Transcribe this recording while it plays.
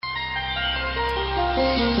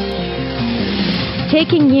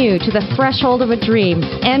Taking you to the threshold of a dream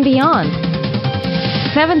and beyond.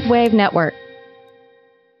 Seventh Wave Network.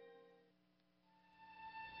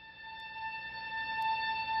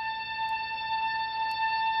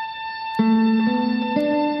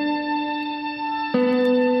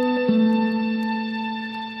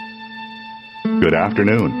 Good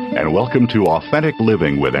afternoon, and welcome to Authentic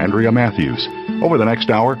Living with Andrea Matthews. Over the next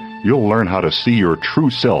hour, you'll learn how to see your true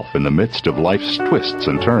self in the midst of life's twists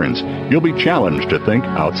and turns. You'll be challenged to think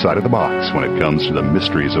outside of the box when it comes to the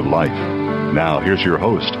mysteries of life. Now, here's your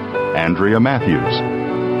host, Andrea Matthews.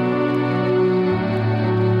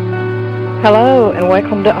 Hello, and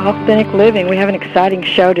welcome to Authentic Living. We have an exciting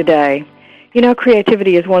show today. You know,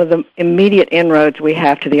 creativity is one of the immediate inroads we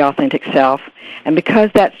have to the authentic self. And because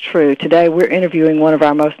that's true, today we're interviewing one of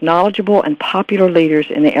our most knowledgeable and popular leaders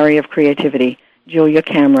in the area of creativity, Julia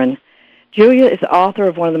Cameron. Julia is the author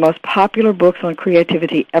of one of the most popular books on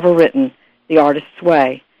creativity ever written, The Artist's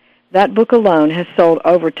Way. That book alone has sold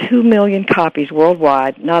over 2 million copies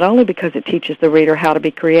worldwide, not only because it teaches the reader how to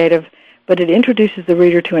be creative, but it introduces the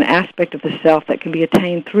reader to an aspect of the self that can be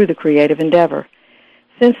attained through the creative endeavor.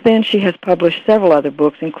 Since then, she has published several other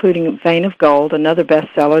books, including Vein of Gold, another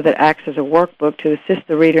bestseller that acts as a workbook to assist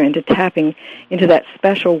the reader into tapping into that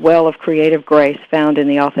special well of creative grace found in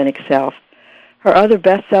the authentic self. Her other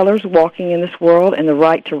bestsellers, Walking in This World and The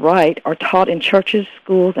Right to Write, are taught in churches,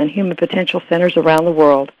 schools, and human potential centers around the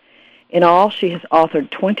world. In all, she has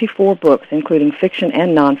authored 24 books, including fiction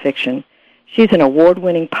and nonfiction. She's an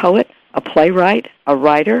award-winning poet, a playwright, a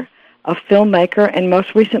writer, a filmmaker, and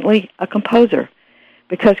most recently, a composer.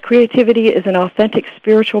 Because creativity is an authentic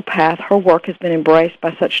spiritual path, her work has been embraced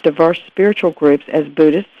by such diverse spiritual groups as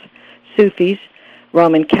Buddhists, Sufis,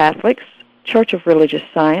 Roman Catholics, Church of Religious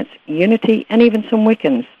Science, Unity, and even some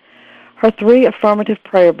Wiccans. Her 3 affirmative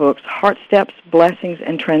prayer books, Heart Steps, Blessings,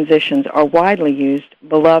 and Transitions, are widely used,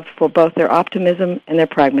 beloved for both their optimism and their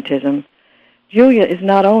pragmatism. Julia is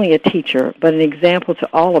not only a teacher, but an example to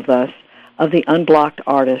all of us of the unblocked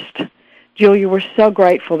artist. Julia, we're so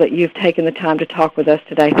grateful that you've taken the time to talk with us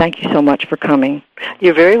today. Thank you so much for coming.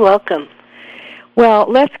 You're very welcome. Well,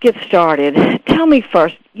 let's get started. Tell me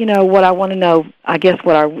first, what I want to know, I guess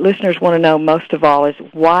what our listeners want to know most of all is,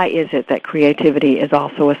 why is it that creativity is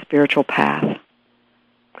also a spiritual path?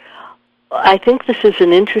 I think this is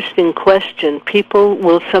an interesting question. People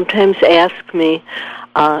will sometimes ask me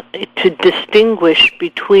to distinguish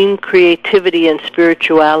between creativity and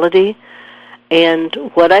spirituality. And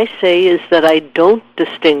what I say is that I don't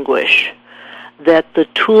distinguish, that the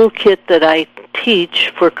toolkit that I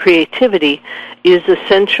teach for creativity is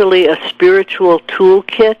essentially a spiritual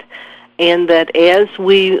toolkit, and that as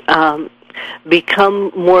we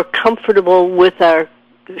become more comfortable with our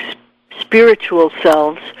spiritual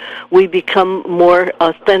selves, we become more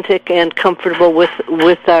authentic and comfortable with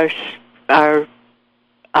our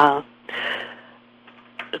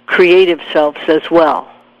creative selves as well.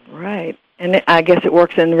 Right. And I guess it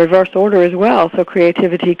works in the reverse order as well, so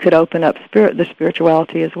creativity could open up the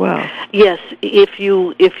spirituality as well. Yes, if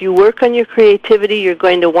you work on your creativity, you're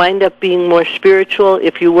going to wind up being more spiritual.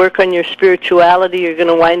 If you work on your spirituality, you're going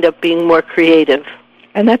to wind up being more creative.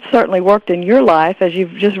 And that's certainly worked in your life, as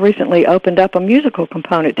you've just recently opened up a musical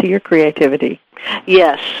component to your creativity.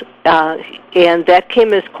 Yes, and that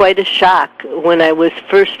came as quite a shock when I was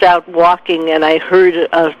first out walking and I heard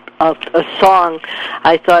a song.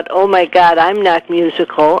 I thought, oh my God, I'm not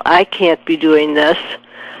musical. I can't be doing this.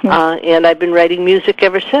 And I've been writing music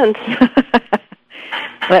ever since.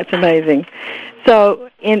 That's amazing. So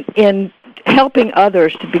in helping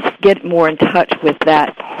others to get more in touch with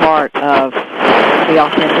that part of the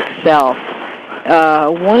authentic self,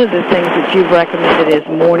 one of the things that you've recommended is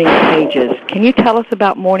morning pages. Can you tell us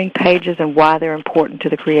about morning pages and why they're important to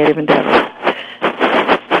the creative endeavor?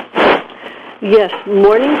 Yes,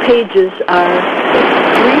 morning pages are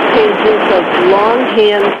 3 pages of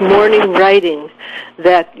longhand morning writing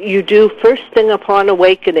that you do first thing upon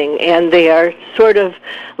awakening, and they are sort of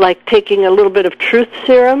like taking a little bit of truth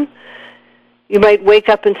serum. You might wake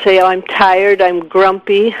up and say, oh, I'm tired, I'm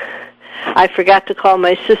grumpy, I forgot to call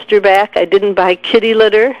my sister back, I didn't buy kitty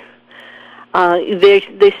litter.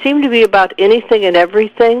 They seem to be about anything and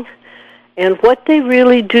everything. And what they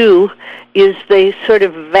really do is they sort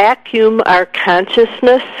of vacuum our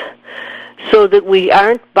consciousness so that we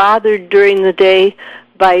aren't bothered during the day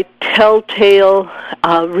by telltale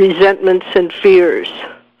resentments and fears.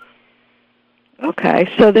 Okay,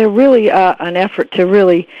 so they're really an effort to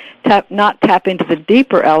really not tap into the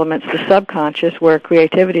deeper elements, the subconscious, where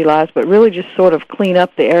creativity lies, but really just sort of clean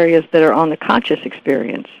up the areas that are on the conscious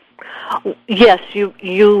experience. Yes,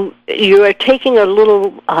 you are taking a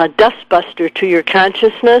little dustbuster to your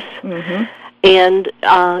consciousness, and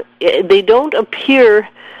they don't appear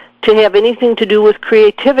to have anything to do with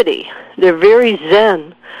creativity. They're very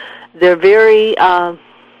zen. They're very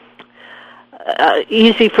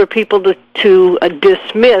easy for people to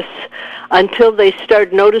dismiss until they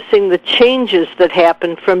start noticing the changes that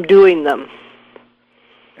happen from doing them.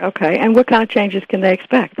 Okay, and what kind of changes can they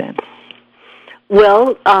expect then?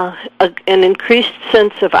 Well, an increased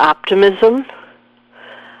sense of optimism,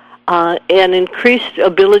 an increased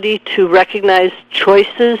ability to recognize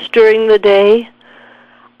choices during the day,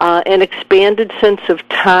 an expanded sense of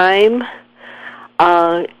time.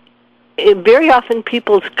 Very often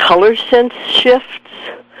people's color sense shifts.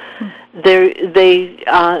 They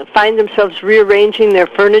find themselves rearranging their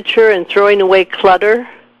furniture and throwing away clutter.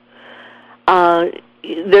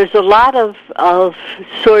 There's a lot of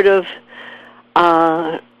sort of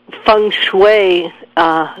feng shui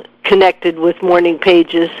connected with morning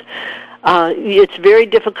pages. It's very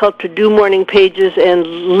difficult to do morning pages and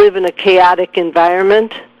live in a chaotic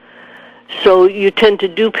environment. So you tend to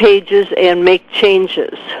do pages and make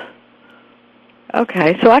changes.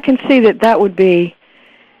 Okay, so I can see that would be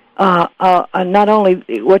not only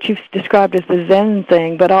what you've described as the Zen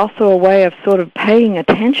thing, but also a way of sort of paying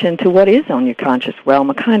attention to what is on your conscious realm,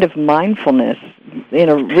 a kind of mindfulness,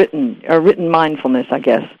 written mindfulness, I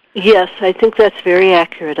guess. Yes, I think that's very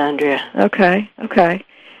accurate, Andrea. Okay.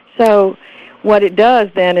 So what it does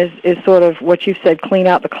then is sort of what you've said, clean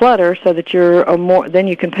out the clutter so that then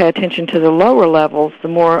you can pay attention to the lower levels, the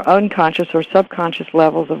more unconscious or subconscious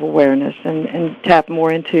levels of awareness, and tap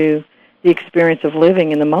more into the experience of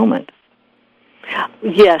living in the moment.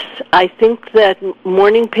 Yes, I think that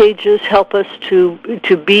morning pages help us to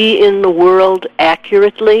be in the world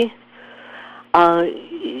accurately.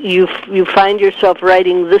 You find yourself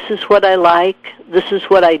writing, this is what I like, this is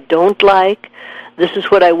what I don't like, this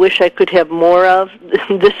is what I wish I could have more of,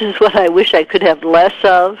 this is what I wish I could have less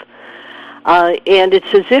of. And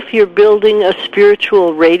it's as if you're building a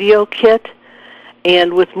spiritual radio kit,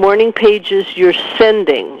 and with morning pages you're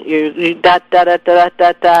sending, you dot, dot, dot, dot,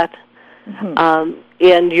 dot, dot,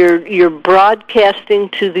 and you're broadcasting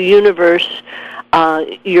to the universe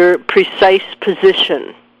your precise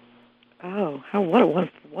position. Oh,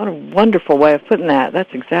 what a wonderful way of putting that.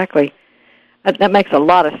 That's exactly, that makes a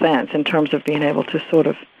lot of sense in terms of being able to sort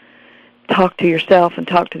of talk to yourself and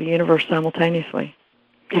talk to the universe simultaneously.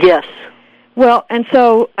 Yes. Well, and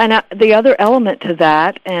the other element to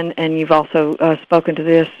that, and you've also spoken to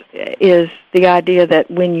this, is the idea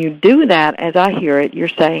that when you do that, as I hear it, you're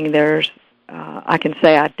saying I can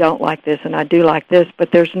say I don't like this and I do like this,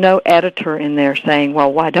 but there's no editor in there saying,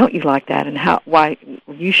 well, why don't you like that and why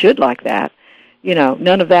you should like that.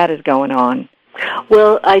 None of that is going on.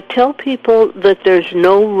 Well, I tell people that there's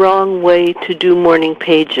no wrong way to do morning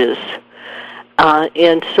pages.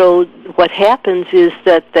 And so what happens is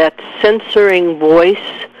that censoring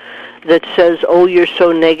voice that says, oh, you're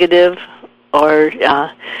so negative, or,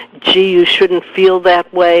 gee, you shouldn't feel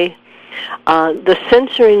that way, the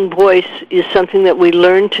censoring voice is something that we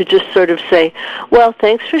learn to just sort of say, well,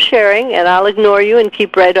 thanks for sharing, and I'll ignore you and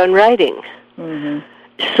keep right on writing.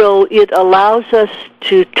 So it allows us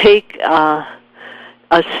to take a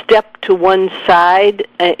step to one side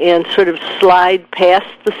and sort of slide past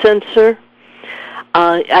the censor.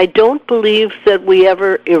 I don't believe that we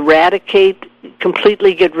ever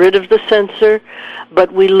completely get rid of the censor,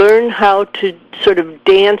 but we learn how to sort of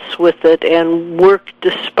dance with it and work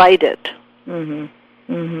despite it.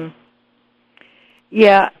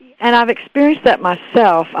 Yeah, and I've experienced that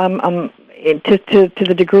myself. I'm to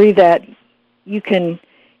the degree that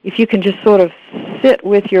if you can just sort of sit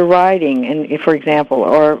with your writing, and for example,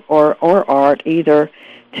 or art either,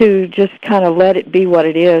 to just kind of let it be what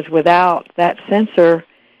it is without that censor,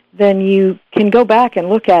 then you can go back and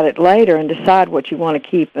look at it later and decide what you want to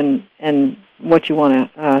keep and what you want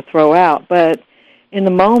to throw out. But in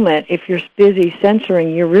the moment, if you're busy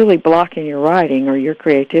censoring, you're really blocking your writing or your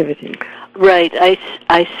creativity. Right.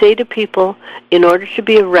 I say to people, in order to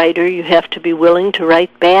be a writer, you have to be willing to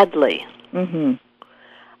write badly. And,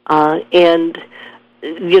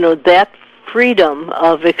 that freedom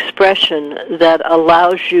of expression that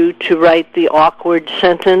allows you to write the awkward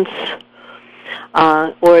sentence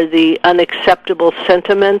or the unacceptable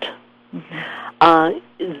sentiment,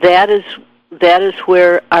 that is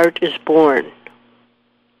where art is born.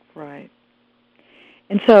 Right.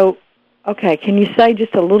 And so, okay, can you say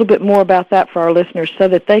just a little bit more about that for our listeners so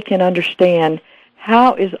that they can understand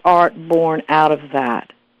how is art born out of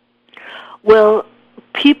that? Well,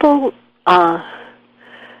 people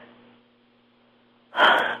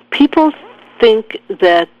People think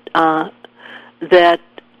that that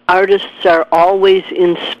artists are always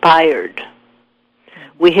inspired.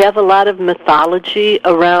 We have a lot of mythology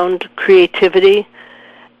around creativity,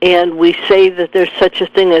 and we say that there's such a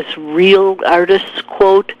thing as real artists,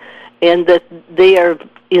 quote, and that they are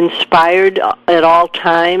inspired at all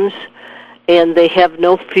times, and they have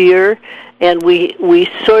no fear, and we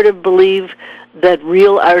sort of believe that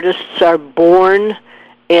real artists are born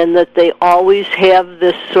and that they always have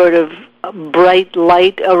this sort of bright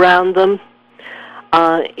light around them.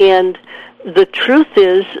 And the truth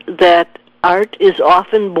is that art is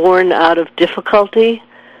often born out of difficulty,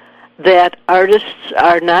 that artists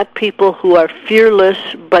are not people who are fearless,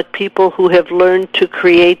 but people who have learned to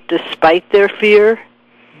create despite their fear.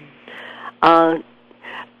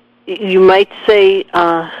 You might say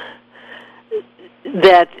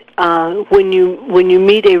that when you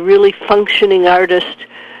meet a really functioning artist,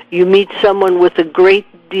 you meet someone with a great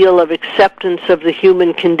deal of acceptance of the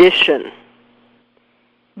human condition.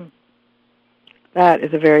 That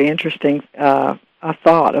is a very interesting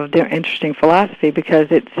thought, of interesting philosophy,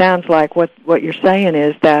 because it sounds like what you're saying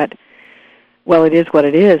is that, well, it is what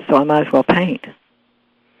it is, so I might as well paint.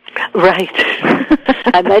 Right.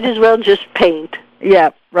 I might as well just paint. Yeah,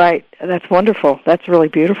 right. That's wonderful. That's really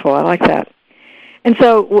beautiful. I like that. And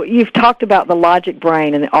so you've talked about the logic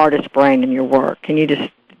brain and the artist brain in your work. Can you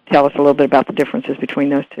just tell us a little bit about the differences between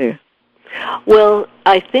those two? Well,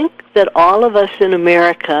 I think that all of us in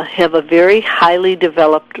America have a very highly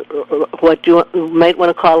developed, what you might want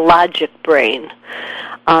to call logic brain.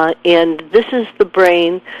 And this is the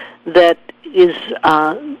brain that is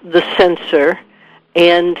the sensor,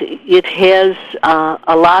 and it has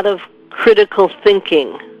a lot of critical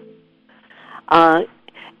thinking.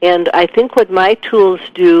 And I think what my tools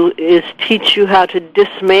do is teach you how to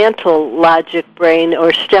dismantle logic brain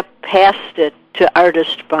or step past it to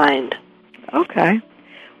artist mind. Okay.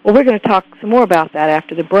 Well, we're going to talk some more about that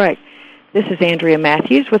after the break. This is Andrea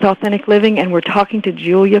Matthews with Authentic Living, and we're talking to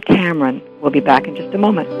Julia Cameron. We'll be back in just a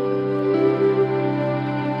moment.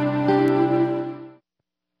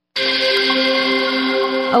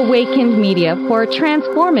 Awakened media for a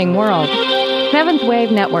transforming world. Seventh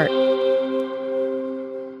Wave Network.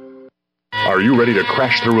 Are you ready to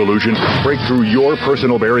crash through illusion, break through your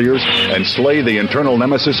personal barriers, and slay the internal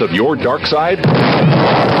nemesis of your dark side?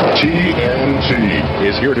 TNT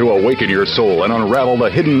is here to awaken your soul and unravel the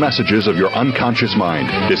hidden messages of your unconscious mind.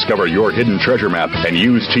 Discover your hidden treasure map and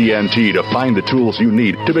use TNT to find the tools you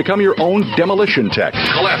need to become your own demolition tech.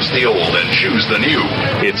 Collapse the old and choose the new.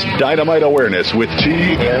 It's Dynamite Awareness with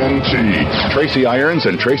TNT. Tracy Irons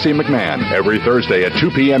and Tracy McMahon every Thursday at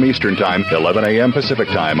 2 p.m. Eastern Time, 11 a.m. Pacific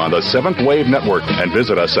Time on the 7th Wave Network, and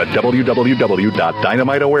visit us at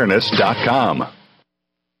www.dynamiteawareness.com.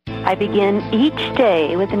 I begin each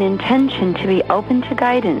day with an intention to be open to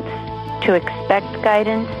guidance, to expect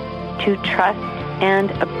guidance, to trust and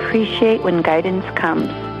appreciate when guidance comes.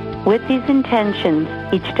 With these intentions,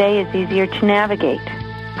 each day is easier to navigate.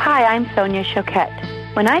 Hi, I'm Sonia Choquette.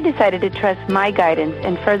 When I decided to trust my guidance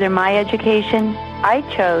and further my education, I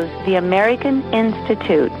chose the American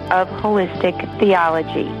Institute of Holistic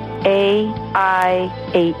Theology, AIHT,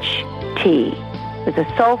 with a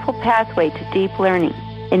soulful pathway to deep learning.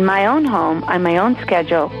 In my own home, on my own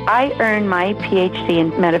schedule, I earn my PhD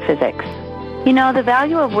in metaphysics. You know, the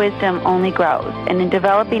value of wisdom only grows, and in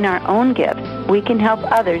developing our own gifts, we can help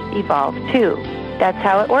others evolve too. That's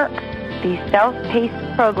how it works. These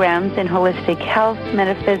self-paced programs in holistic health,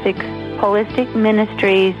 metaphysics, holistic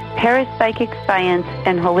ministries, parapsychic science,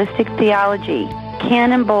 and holistic theology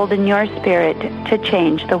can embolden your spirit to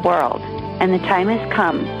change the world. And the time has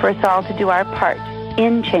come for us all to do our part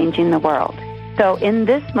in changing the world. So in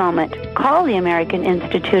this moment, call the American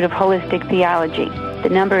Institute of Holistic Theology. The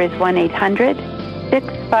number is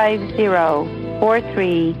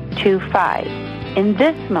 1-800-650-4325. In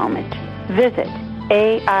this moment, visit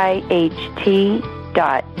aiht.edu.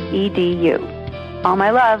 All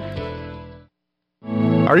my love.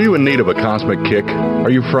 Are you in need of a cosmic kick? Are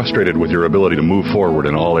you frustrated with your ability to move forward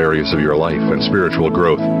in all areas of your life and spiritual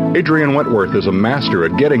growth? Adrienne Wentworth is a master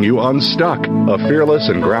at getting you unstuck. A fearless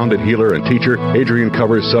and grounded healer and teacher, Adrienne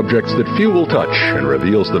covers subjects that few will touch and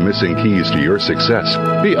reveals the missing keys to your success.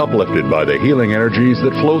 Be uplifted by the healing energies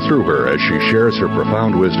that flow through her as she shares her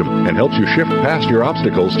profound wisdom and helps you shift past your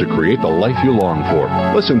obstacles to create the life you long for.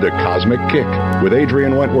 Listen to Cosmic Kick with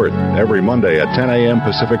Adrienne Wentworth every Monday at 10 a.m.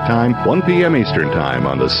 Pacific Time, 1 p.m. Eastern Time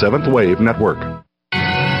on the 7th Wave Network.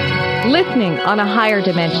 Listening on a higher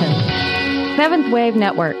dimension. 7th Wave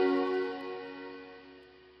Network.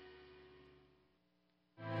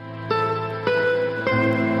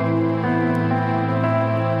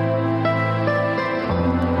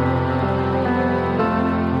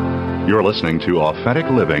 You're listening to Authentic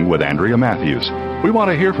Living with Andrea Matthews. We want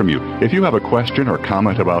to hear from you. If you have a question or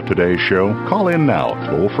comment about today's show, call in now,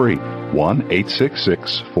 toll-free,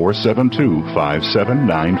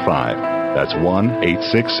 1-866-472-5795. That's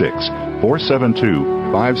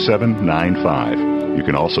 1-866-472-5795. You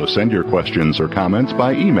can also send your questions or comments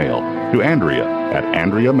by email to Andrea at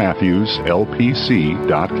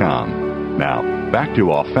AndreaMatthewsLPC.com. Now, back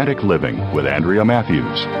to Authentic Living with Andrea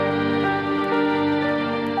Matthews.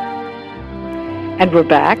 And we're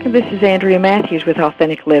back. This is Andrea Matthews with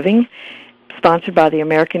Authentic Living, sponsored by the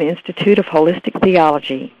American Institute of Holistic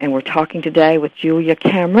Theology. And we're talking today with Julia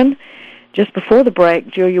Cameron. Just before the break,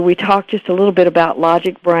 Julia, we talked just a little bit about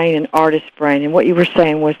logic brain and artist brain. And what you were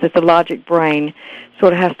saying was that the logic brain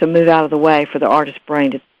sort of has to move out of the way for the artist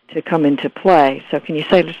brain to come into play. So can you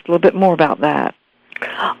say just a little bit more about that?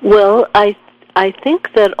 Well, I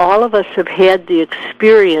think that all of us have had the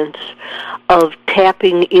experience of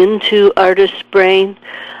tapping into artist's brain.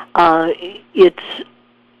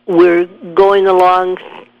 We're going along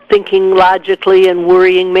thinking logically and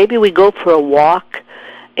worrying. Maybe we go for a walk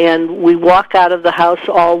and we walk out of the house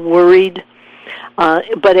all worried.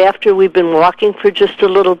 But after we've been walking for just a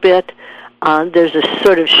little bit, there's a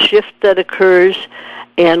sort of shift that occurs,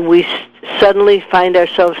 and we suddenly find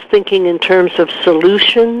ourselves thinking in terms of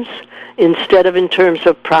solutions instead of in terms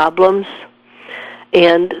of problems.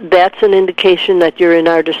 And that's an indication that you're in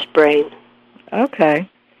artist's brain. Okay,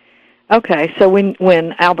 so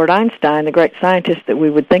when Albert Einstein, the great scientist that we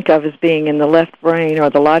would think of as being in the left brain or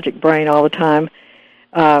the logic brain all the time,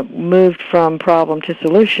 moved from problem to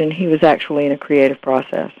solution, he was actually in a creative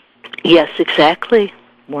process. Yes, exactly.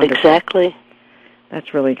 Wonderful. Exactly.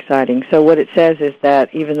 That's really exciting. So what it says is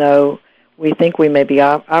that even though we think we may be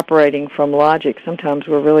operating from logic, sometimes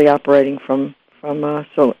we're really operating from the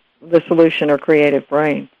solution or creative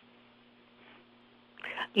brain.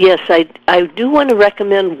 Yes, I do want to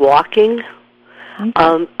recommend walking.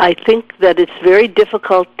 Okay. I think that it's very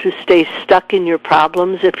difficult to stay stuck in your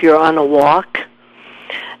problems if you're on a walk.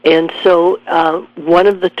 And so one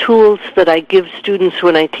of the tools that I give students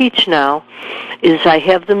when I teach now is I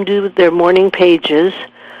have them do their morning pages.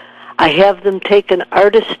 I have them take an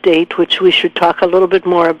artist date, which we should talk a little bit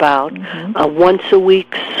more about, a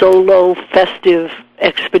once-a-week solo festive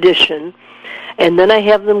expedition, and then I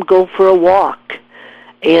have them go for a walk.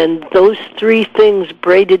 And those three things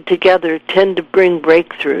braided together tend to bring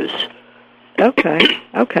breakthroughs.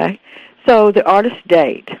 Okay. So the artist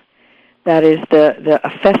date, that is a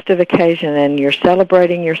festive occasion, and you're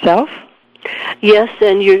celebrating yourself? Yes,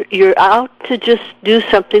 and you're out to just do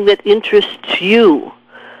something that interests you.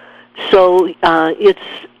 So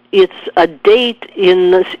it's a date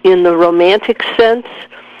in the romantic sense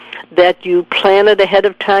that you plan it ahead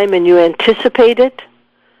of time and you anticipate it.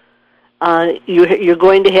 You're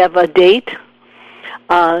going to have a date,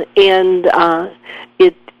 and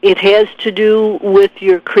it has to do with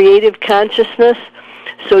your creative consciousness.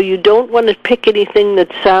 So you don't want to pick anything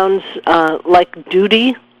that sounds like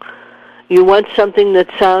duty. You want something that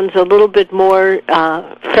sounds a little bit more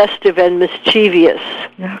festive and mischievous.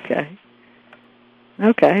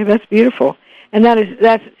 Okay, that's beautiful. And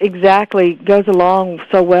that's exactly goes along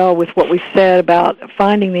so well with what we said about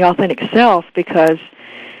finding the authentic self, because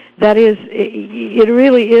it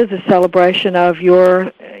really is a celebration of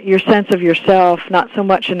your sense of yourself, not so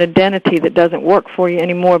much an identity that doesn't work for you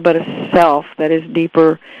anymore, but a self that is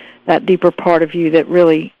deeper, that deeper part of you that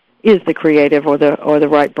really is the creative or the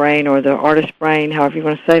right brain or the artist brain, however you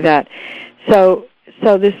want to say that. So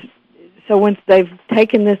once they've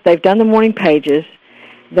taken this, they've done the morning pages,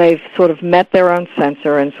 they've sort of met their own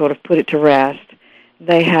censor and sort of put it to rest.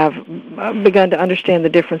 They have begun to understand the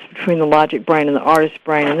difference between the logic brain and the artist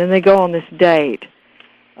brain, and then they go on this date,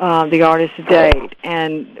 the artist date,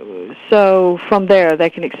 and so from there they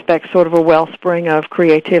can expect sort of a wellspring of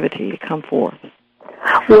creativity to come forth.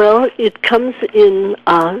 Well, it comes in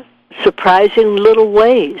surprising little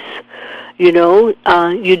ways. You know,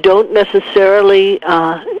 you don't necessarily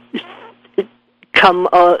come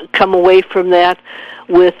away from that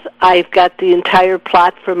with, I've got the entire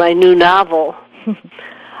plot for my new novel.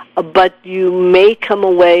 But you may come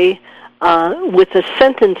away with a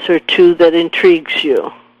sentence or two that intrigues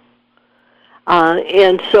you.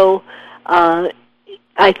 And so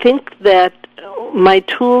I think that my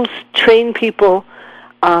tools train people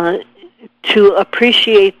to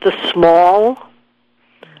appreciate the small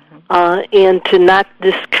and to not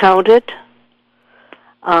discount it.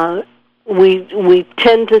 We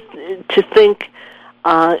tend to think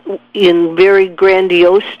in very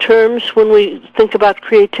grandiose terms when we think about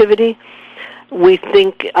creativity. We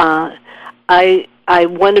think I I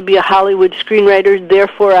want to be a Hollywood screenwriter,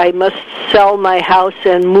 therefore I must sell my house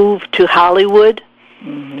and move to Hollywood.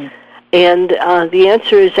 Mm-hmm. And the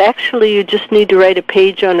answer is actually you just need to write a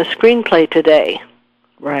page on a screenplay today.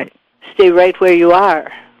 Right. Stay right where you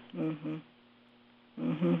are. Mm-hmm.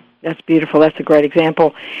 Mm-hmm. That's beautiful. That's a great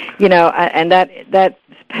example. And that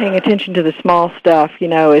paying attention to the small stuff,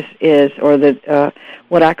 is or the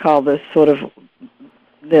what I call the sort of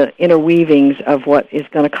the interweavings of what is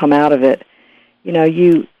going to come out of it.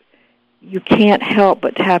 You can't help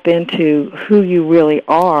but tap into who you really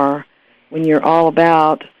are when you're all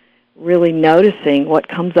about really noticing what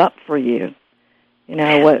comes up for you.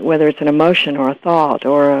 Whether it's an emotion or a thought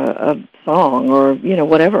or a song or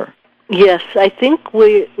whatever. Yes, I think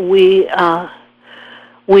we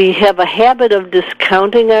have a habit of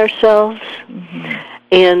discounting ourselves, mm-hmm.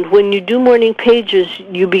 and when you do morning pages,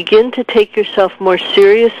 you begin to take yourself more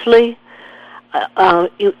seriously,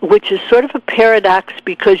 which is sort of a paradox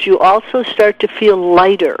because you also start to feel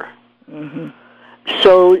lighter. Mm-hmm.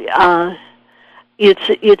 So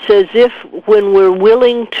it's as if when we're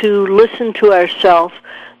willing to listen to ourselves,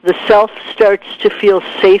 the self starts to feel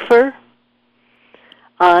safer.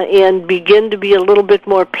 And begin to be a little bit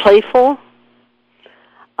more playful.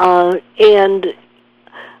 And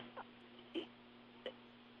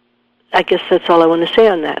I guess that's all I want to say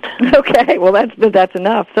on that. Okay, well that's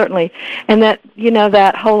enough, certainly. And that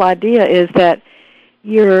that whole idea is that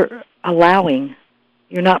you're allowing,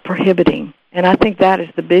 you're not prohibiting. And I think that is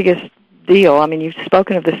the biggest deal. I mean, you've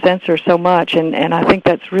spoken of the censor so much, and I think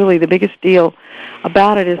that's really the biggest deal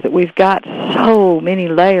about it is that we've got so many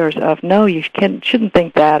layers of, no, you shouldn't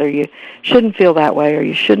think that, or you shouldn't feel that way, or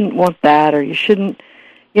you shouldn't want that, or you shouldn't,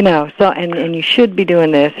 and you should be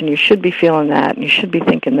doing this, and you should be feeling that, and you should be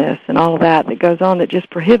thinking this, and all of that goes on that just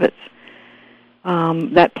prohibits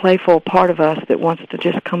that playful part of us that wants to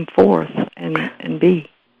just come forth and be.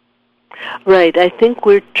 Right. I think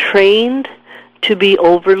we're trained to be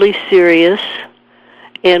overly serious,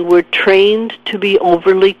 and we're trained to be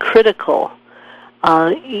overly critical.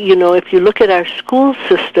 If you look at our school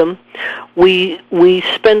system, we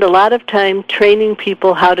spend a lot of time training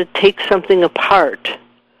people how to take something apart,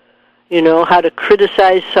 how to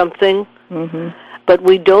criticize something, mm-hmm. but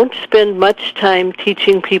we don't spend much time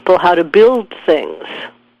teaching people how to build things.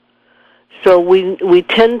 So we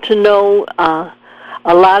tend to know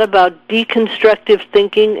a lot about deconstructive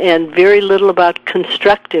thinking and very little about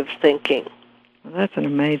constructive thinking. Well, that's an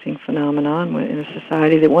amazing phenomenon in a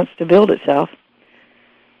society that wants to build itself.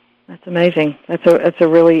 That's amazing. That's a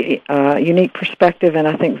really unique perspective, and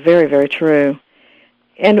I think very, very true.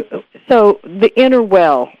 And so the inner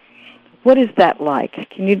well, what is that like?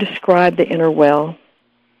 Can you describe the inner well?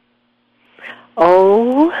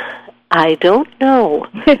 Oh, I don't know.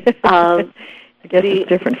 I guess it's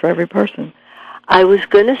different for every person. I was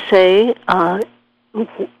going to say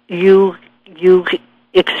you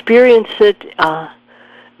experience it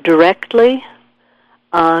directly,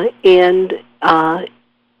 and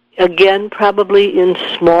again, probably in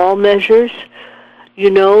small measures. You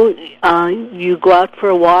go out for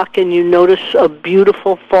a walk and you notice a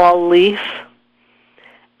beautiful fall leaf,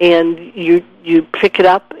 and you pick it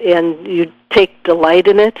up and you take delight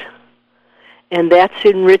in it, and that's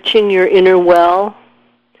enriching your inner well.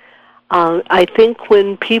 I think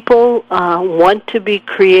when people want to be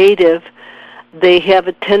creative, they have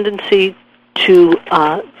a tendency to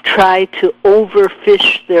try to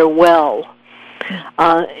overfish their well.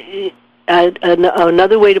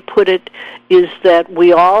 Another way to put it is that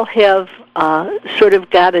we all have sort of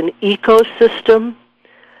got an ecosystem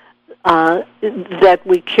that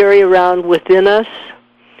we carry around within us,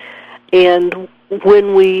 and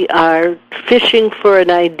when we are fishing for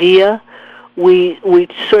an idea, we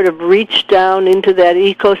sort of reach down into that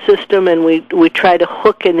ecosystem and we try to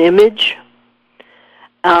hook an image.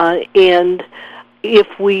 And if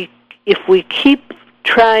we keep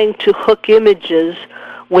trying to hook images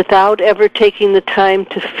without ever taking the time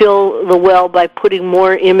to fill the well by putting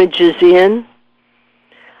more images in,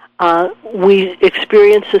 we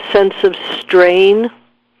experience a sense of strain.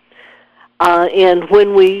 And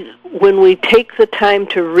when we take the time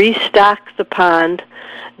to restock the pond,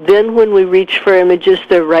 then when we reach for images,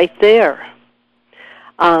 they're right there.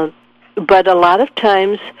 But a lot of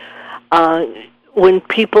times, when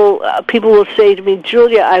people will say to me,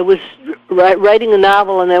 Julia, I was writing a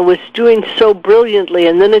novel and I was doing so brilliantly,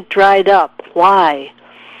 and then it dried up. Why?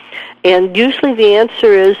 And usually the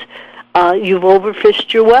answer is you've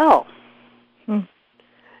overfished your well.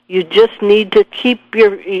 You just need to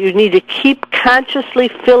keep consciously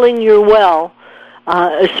filling your well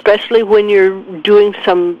especially when you're doing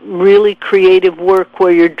some really creative work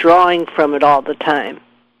where you're drawing from it all the time.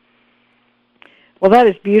 Well, that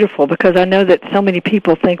is beautiful, because I know that so many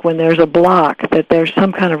people think when there's a block that there's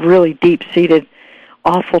some kind of really deep-seated,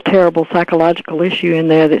 awful, terrible psychological issue in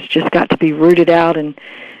there that's just got to be rooted out and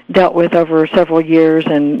dealt with over several years,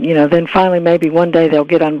 and then finally maybe one day they'll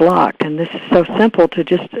get unblocked. And this is so simple to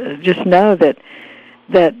just know that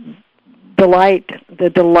the delight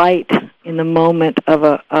in the moment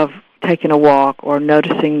of taking a walk or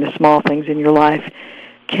noticing the small things in your life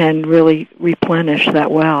can really replenish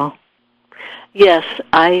that well. Yes,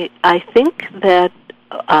 I think that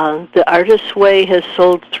The Artist's Way has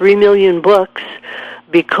sold 3 million books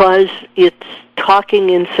because it's talking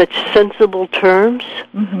in such sensible terms.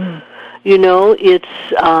 Mm-hmm.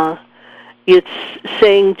 It's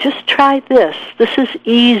saying, just try this. This is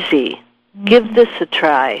easy. Mm-hmm. Give this a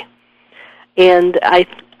try. And I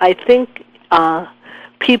think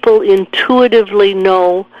people intuitively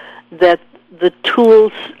know that the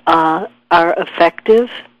tools are effective.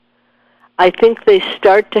 I think they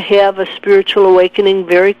start to have a spiritual awakening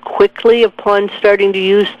very quickly upon starting to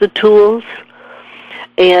use the tools.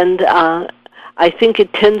 And I think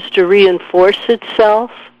it tends to reinforce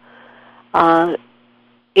itself. And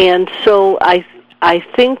so I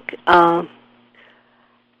think a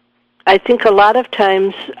lot of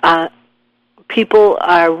times people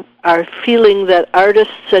are feeling that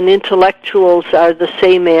artists and intellectuals are the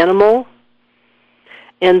same animal,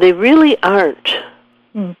 and they really aren't.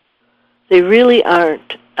 Mm. They really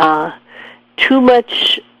aren't. Too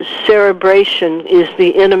much cerebration is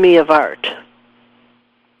the enemy of art.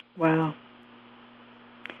 Wow.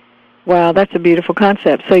 Wow, that's a beautiful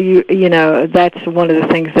concept. So you know, that's one of the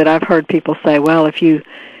things that I've heard people say, well, if you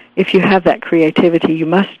have that creativity, you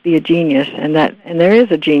must be a genius, and there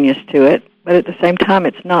is a genius to it, but at the same time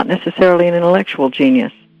it's not necessarily an intellectual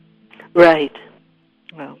genius. Right.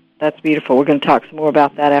 Well, that's beautiful. We're going to talk some more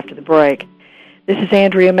about that after the break. This is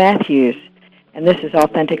Andrea Matthews, and this is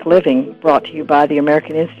Authentic Living, brought to you by the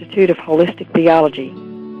American Institute of Holistic Theology.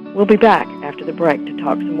 We'll be back after the break to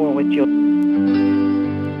talk some more with Julie.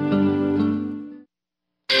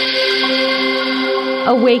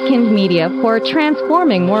 Awakened Media for a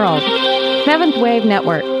transforming world. Seventh Wave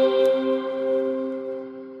Network.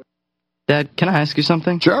 Dad, can I ask you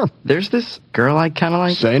something? Sure. There's this girl I kind of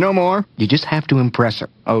like. Say no more. You just have to impress her.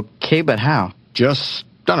 Okay, but how? Just,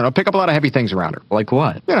 I don't know, pick up a lot of heavy things around her. Like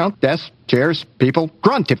what? You know, desks, chairs, people.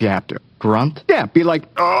 Grunt if you have to. Grunt? Yeah, be like,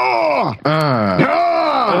 oh!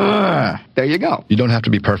 There you go. You don't have to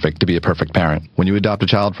be perfect to be a perfect parent. When you adopt a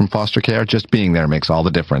child from foster care, just being there makes all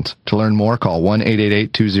the difference. To learn more, call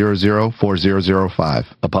 1-888-200-4005.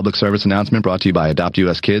 A public service announcement brought to you by Adopt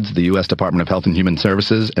U.S. Kids, the U.S. Department of Health and Human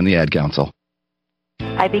Services, and the Ad Council.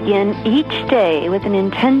 I begin each day with an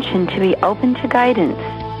intention to be open to guidance,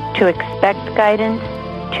 to expect guidance,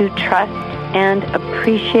 to trust and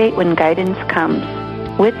appreciate when guidance comes.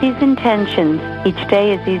 With these intentions, each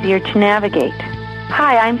day is easier to navigate.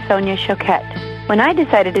 Hi, I'm Sonia Choquette. When I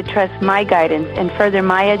decided to trust my guidance and further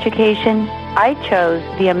my education, I chose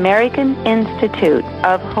the American Institute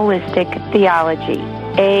of Holistic Theology,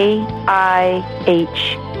 AIHT,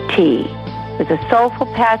 with a soulful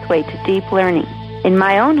pathway to deep learning. In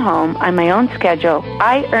my own home, on my own schedule,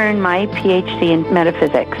 I earned my PhD in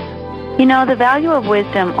metaphysics. You know, the value of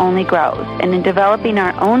wisdom only grows, and in developing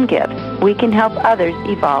our own gifts, we can help others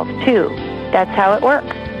evolve too. That's how it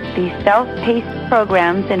works. These self-paced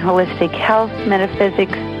programs in holistic health,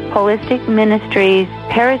 metaphysics, holistic ministries,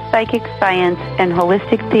 parapsychic science, and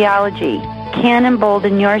holistic theology can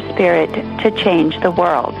embolden your spirit to change the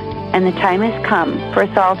world. And the time has come for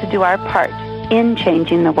us all to do our part in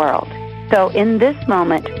changing the world. So in this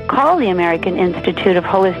moment, call the American Institute of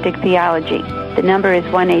Holistic Theology. The number is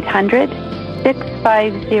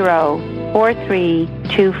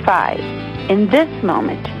 1-800-650-4325. In this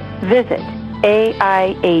moment, visit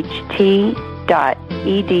aiht.edu.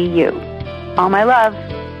 All my love.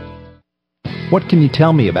 What can you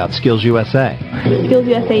tell me about Skills USA? Skills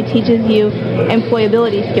USA teaches you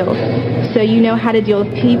employability skills. So you know how to deal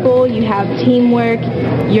with people, you have teamwork,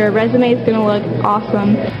 your resume is going to look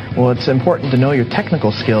awesome. Well, it's important to know your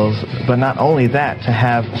technical skills, but not only that, to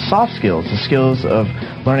have soft skills, the skills of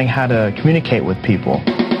learning how to communicate with people.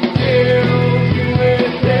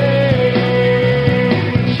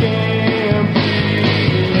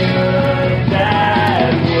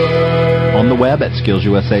 On the web at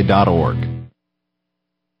skillsusa.org.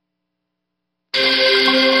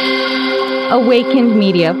 Awakened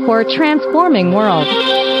Media for a transforming world.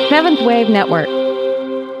 Seventh Wave Network.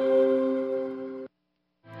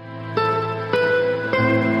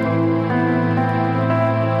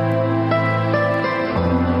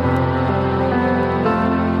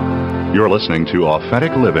 You're listening to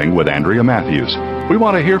Authentic Living with Andrea Matthews. We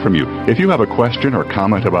want to hear from you. If you have a question or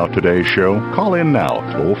comment about today's show, call in now,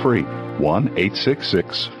 toll-free,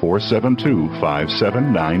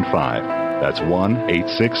 1-866-472-5795. That's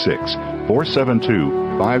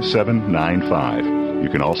 1-866-472-5795. You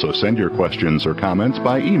can also send your questions or comments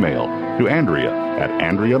by email to Andrea at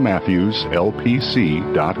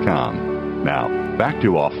AndreaMatthewsLPC.com. Now, back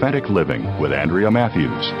to Authentic Living with Andrea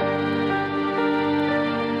Matthews.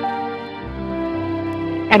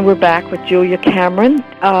 And we're back with Julia Cameron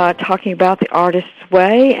talking about The Artist's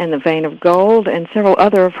Way and The Vein of Gold and several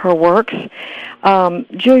other of her works.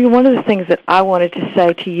 Julia, one of the things that I wanted to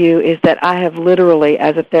say to you is that I have literally,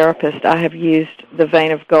 as a therapist, I have used The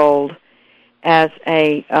Vein of Gold as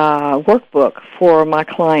a workbook for my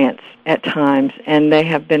clients at times, and they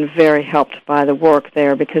have been very helped by the work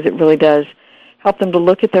there because it really does help them to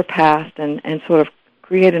look at their past and sort of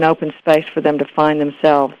create an open space for them to find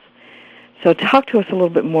themselves. So talk to us a little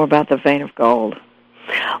bit more about The Vein of Gold.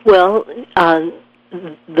 Well,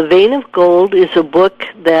 The Vein of Gold is a book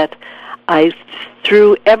that I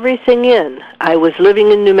threw everything in. I was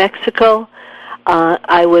living in New Mexico.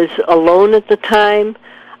 I was alone at the time.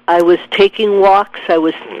 I was taking walks. I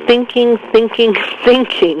was thinking.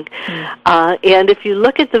 And if you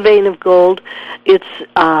look at The Vein of Gold, it's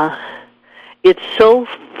so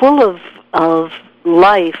full of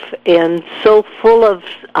life and so full of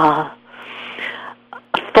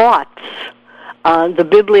thoughts. The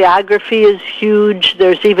bibliography is huge.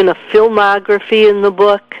 There's even a filmography in the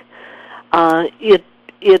book. It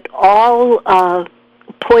all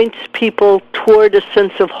points people toward a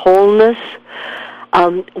sense of wholeness.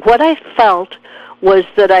 What I felt was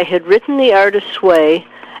that I had written The Artist's Way,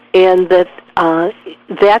 and that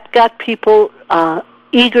got people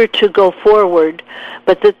eager to go forward,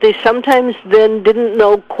 but that they sometimes then didn't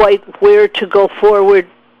know quite where to go forward.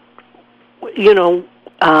 You know,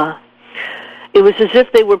 it was as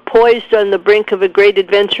if they were poised on the brink of a great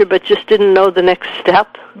adventure, but just didn't know the next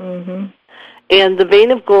step. Mm-hmm. And The Vein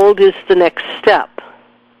of Gold is the next step.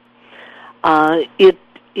 It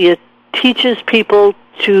teaches people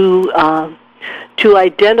to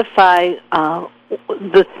identify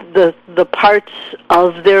the parts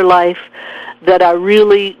of their life that are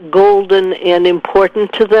really golden and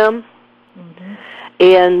important to them. Mm-hmm.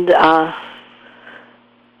 And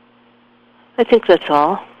I think that's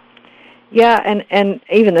all. Yeah, and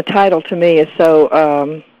even the title to me is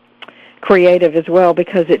so creative as well,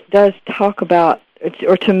 because it does talk about,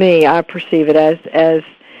 or to me, I perceive it as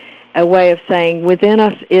a way of saying within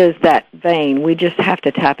us is that vein. We just have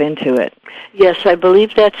to tap into it. Yes, I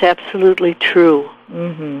believe that's absolutely true.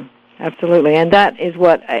 Mm-hmm. Absolutely, and that is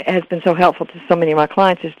what has been so helpful to so many of my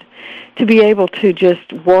clients, is to be able to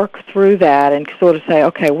just work through that and sort of say,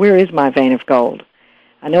 okay, where is my vein of gold?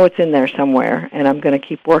 I know it's in there somewhere, and I'm going to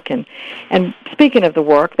keep working. And speaking of the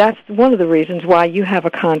work, that's one of the reasons why you have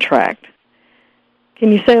a contract.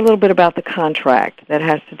 Can you say a little bit about the contract that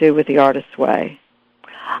has to do with The Artist's Way?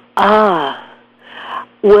 Well,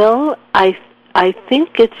 I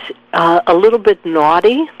think it's a little bit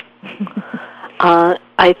naughty.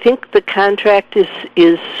 I think the contract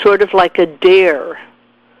is sort of like a dare.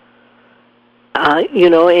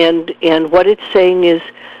 And what it's saying is,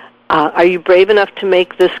 are you brave enough to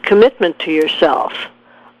make this commitment to yourself?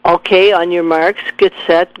 Okay, on your marks, get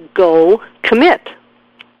set, go, commit.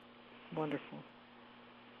 Wonderful.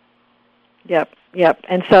 Yep.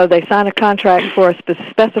 And so they sign a contract for a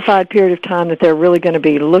specified period of time that they're really going to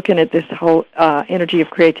be looking at this whole energy of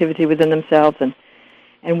creativity within themselves and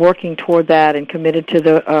working toward that, and committed to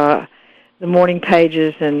the morning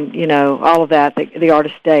pages and, all of that, the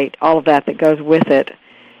artist date, all of that goes with it.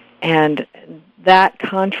 And that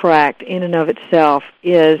contract in and of itself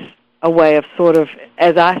is a way of sort of,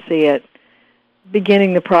 as I see it,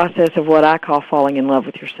 beginning the process of what I call falling in love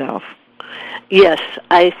with yourself. Yes,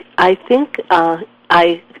 I think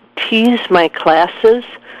I tease my classes.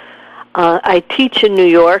 I teach in New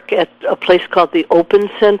York at a place called the Open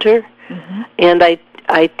Center, mm-hmm. and I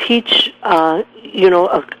teach, a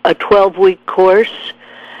 12-week course.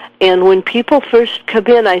 And when people first come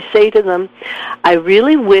in, I say to them, I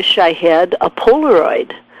really wish I had a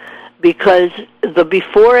Polaroid, because the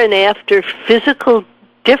before and after physical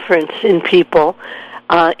difference in people,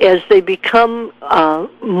 as they become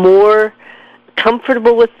more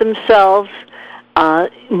comfortable with themselves,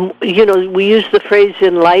 we use the phrase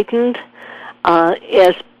enlightened,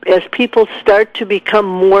 as people start to become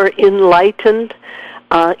more enlightened,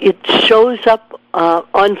 it shows up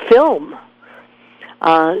on film.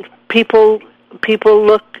 People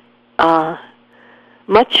look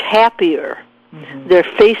much happier, Mm-hmm. Their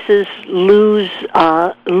faces lose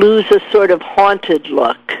a sort of haunted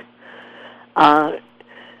look.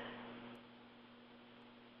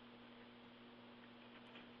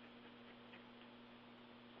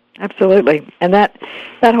 Absolutely. And that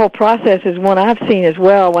whole process is one I've seen as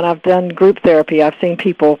well when I've done group therapy. I've seen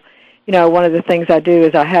people, one of the things I do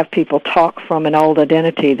is I have people talk from an old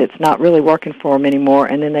identity that's not really working for them anymore,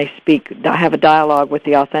 and then they have a dialogue with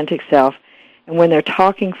the authentic self. And when they're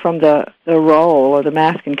talking from the role or the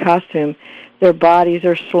mask and costume, their bodies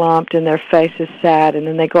are slumped and their face is sad, and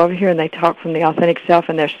then they go over here and they talk from the authentic self,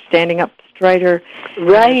 and they're standing up straighter.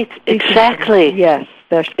 Right, exactly. Yes,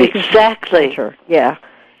 they're speaking. Exactly. Yeah.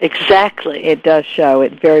 Exactly. It does show.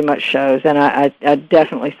 It very much shows. And I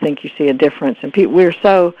definitely think you see a difference. And we're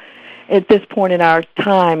so, at this point in our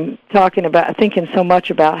time, thinking so much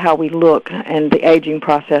about how we look and the aging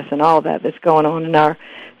process and all that that's going on in our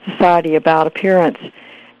society about appearance.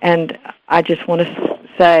 And I just want to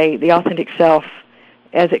say the authentic self,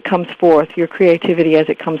 as it comes forth, your creativity as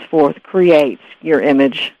it comes forth, creates your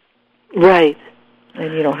image. Right.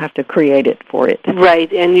 And you don't have to create it for it. Right,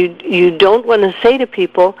 and you don't want to say to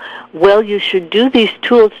people, well, you should do these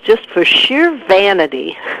tools just for sheer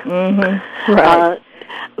vanity. Mm-hmm. Right.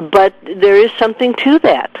 But there is something to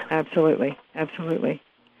that. Absolutely, absolutely,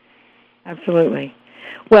 absolutely.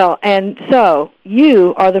 Well, and so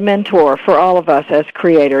you are the mentor for all of us as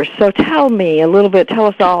creators. So tell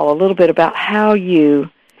us all a little bit about how you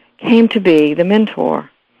came to be the mentor.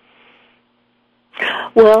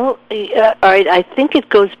 Well, all right, I think it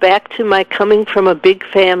goes back to my coming from a big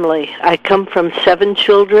family. I come from 7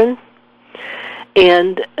 children,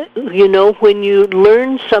 and, when you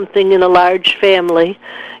learn something in a large family,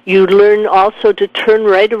 you learn also to turn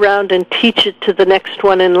right around and teach it to the next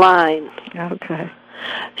one in line. Okay.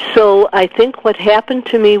 So I think what happened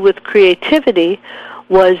to me with creativity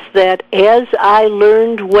was that as I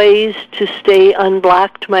learned ways to stay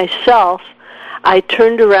unblocked myself, I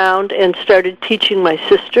turned around and started teaching my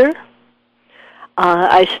sister.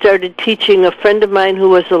 I started teaching a friend of mine who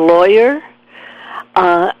was a lawyer.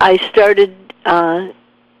 I started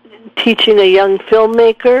teaching a young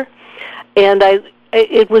filmmaker, and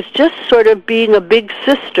it was just sort of being a big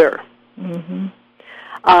sister. Mm-hmm.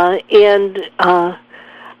 And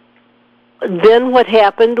then what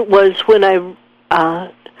happened was when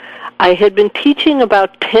I had been teaching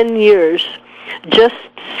about 10 years, just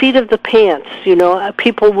seat of the pants,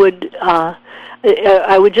 people would,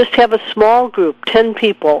 I would just have a small group, 10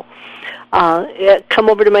 people, come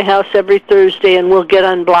over to my house every Thursday and we'll get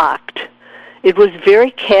unblocked. It was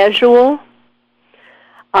very casual,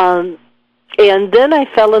 and then I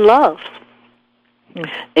fell in love.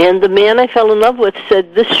 And the man I fell in love with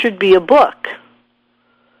said, this should be a book.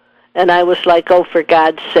 And I was like, oh, for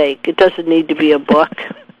God's sake, it doesn't need to be a book.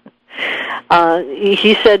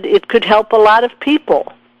 He said it could help a lot of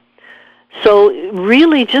people. So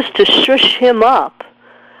really just to shush him up,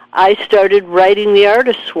 I started writing The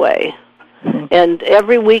Artist's Way. And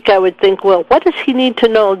every week I would think, well, what does he need to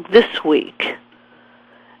know this week?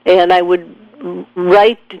 And I would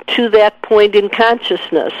write to that point in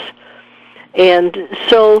consciousness. And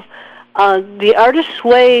so The Artist's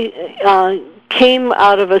Way came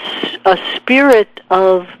out of a spirit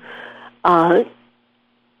of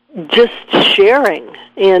just sharing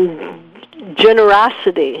and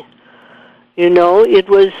generosity. It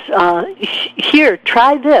was, here,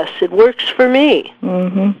 try this. It works for me.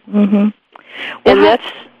 Mm-hmm, mm-hmm. And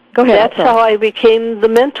go ahead. That's how I became the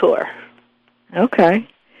mentor. Okay.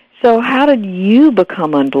 So how did you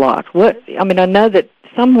become unblocked? I know that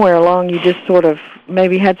somewhere along you just sort of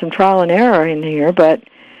maybe had some trial and error in here, but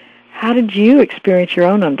how did you experience your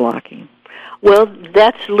own unblocking? Well,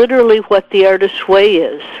 that's literally what The Artist's Way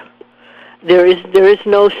is. There is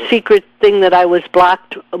no secret thing that I was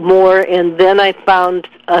blocked more, and then I found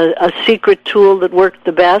a secret tool that worked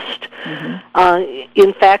the best. Mm-hmm.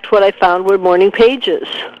 In fact, what I found were morning pages.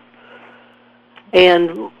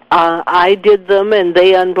 And I did them, and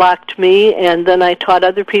they unblocked me, and then I taught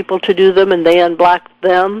other people to do them, and they unblocked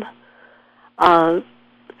them.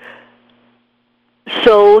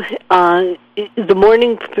 So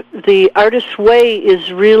The Artist's Way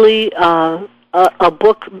is really a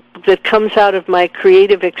book that comes out of my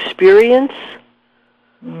creative experience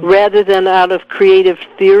rather than out of creative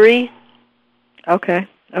theory. Okay,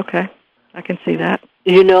 I can see that.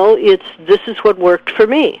 This is what worked for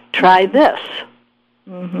me. Try this.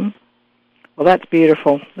 Mm-hmm. Well, that's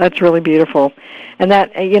beautiful. That's really beautiful. And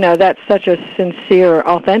that, that's such a sincere,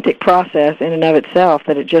 authentic process in and of itself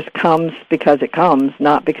that it just comes because it comes,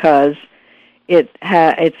 not because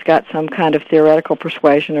it's got some kind of theoretical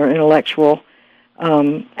persuasion or intellectual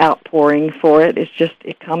outpouring for it. It's just,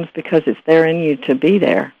 it comes because it's there in you to be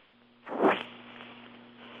there.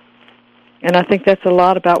 And I think that's a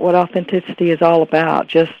lot about what authenticity is all about,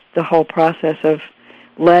 just the whole process of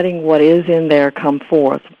letting what is in there come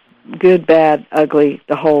forth. Good, bad, ugly,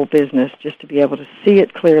 the whole business, just to be able to see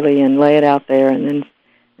it clearly and lay it out there and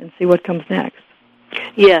see what comes next.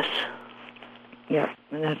 Yes. Yeah,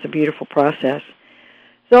 and that's a beautiful process.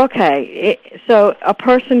 So, okay, so a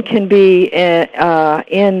person can be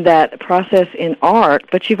in that process in art,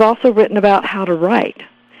 but you've also written about how to write.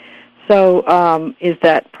 So is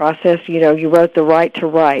that process, you wrote The Right to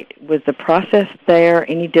Write. Was the process there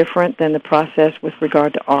any different than the process with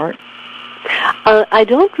regard to art? I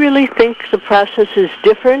don't really think the process is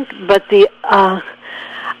different, but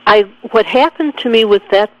what happened to me with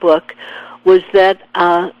that book was that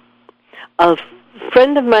a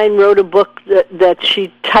friend of mine wrote a book that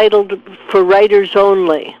she titled For Writers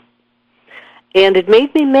Only, and it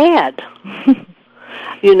made me mad.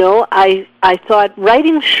 I thought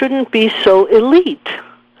writing shouldn't be so elite.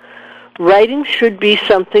 Writing should be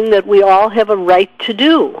something that we all have a right to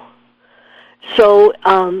do. So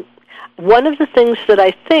one of the things that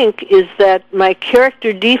I think is that my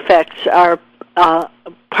character defects are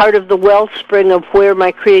part of the wellspring of where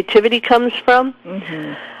my creativity comes from.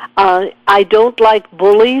 Mm-hmm. I don't like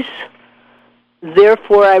bullies.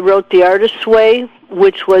 Therefore, I wrote The Artist's Way,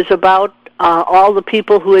 which was about all the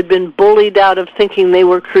people who had been bullied out of thinking they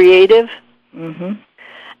were creative. Mm-hmm.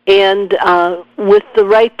 And with The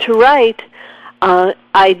Right to Write,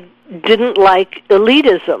 I didn't like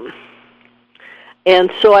elitism.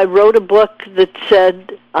 And so I wrote a book that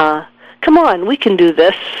said, come on, we can do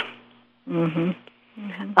this. Mm-hmm.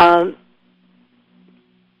 Mm-hmm.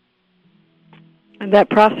 And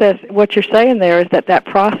that process, what you're saying there is that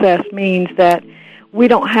process means that we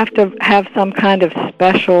don't have to have some kind of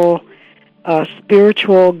special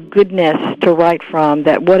spiritual goodness to write from,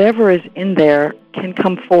 that whatever is in there can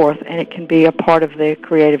come forth and it can be a part of the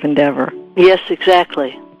creative endeavor. Yes,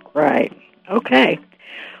 exactly. Right. Okay.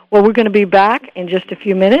 Well, we're going to be back in just a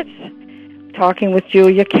few minutes talking with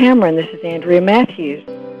Julia Cameron. This is Andrea Matthews.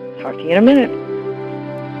 Talk to you in a minute.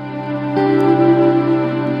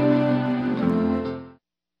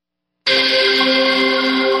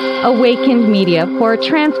 Awakened media for a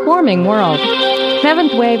transforming world.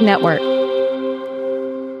 Seventh Wave Network.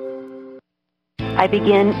 I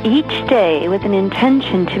begin each day with an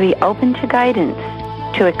intention to be open to guidance,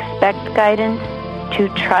 to expect guidance, to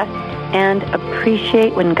trust and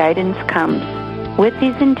appreciate when guidance comes. With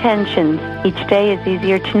these intentions, each day is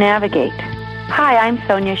easier to navigate. Hi, I'm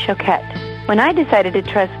Sonia Choquette. When I decided to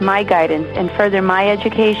trust my guidance and further my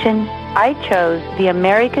education, I chose the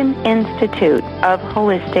American Institute of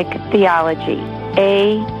Holistic Theology,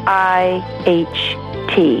 AIHT.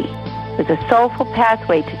 It's a soulful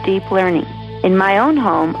pathway to deep learning. In my own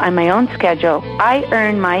home, on my own schedule, I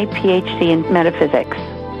earn my PhD in metaphysics.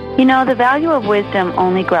 The value of wisdom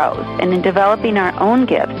only grows, and in developing our own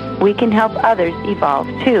gifts, we can help others evolve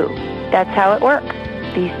too. That's how it works.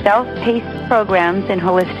 These self-paced programs in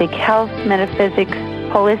holistic health, metaphysics,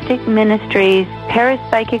 holistic ministries,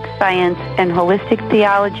 parapsychic science, and holistic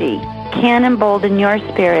theology can embolden your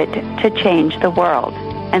spirit to change the world.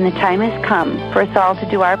 And the time has come for us all to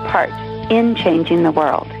do our part in changing the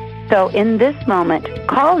world. So in this moment,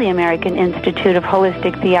 call the American Institute of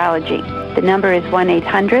Holistic Theology. The number is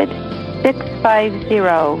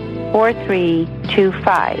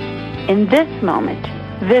 1-800-650-4325. In this moment,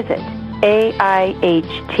 visit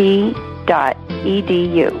aiht.edu.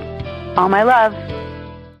 All my love.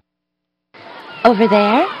 Over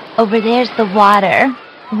there's the water.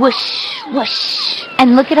 Whoosh, whoosh.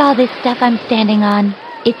 And look at all this stuff I'm standing on.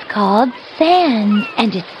 It's called sand,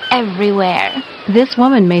 and it's everywhere. This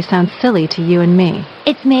woman may sound silly to you and me.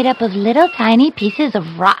 It's made up of little tiny pieces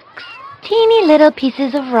of rocks. Teeny little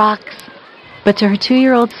pieces of rocks. But to her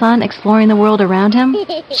 2-year-old son exploring the world around him,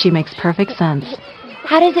 she makes perfect sense.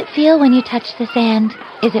 How does it feel when you touch the sand?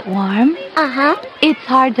 Is it warm? Uh-huh. It's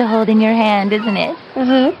hard to hold in your hand, isn't it?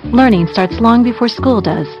 Mm-hmm. Learning starts long before school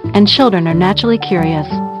does, and children are naturally curious.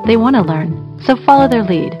 They want to learn, so follow their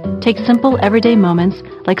lead. Take simple, everyday moments,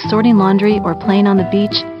 like sorting laundry or playing on the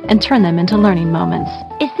beach, and turn them into learning moments.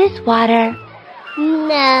 Is this water?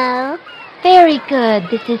 No. Very good.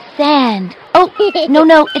 This is sand. Oh,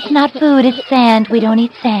 no, it's not food. It's sand. We don't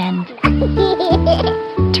eat sand.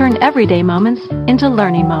 Turn everyday moments into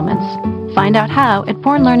learning moments. Find out how at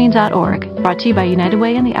bornlearning.org. Brought to you by United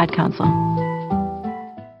Way and the Ad Council.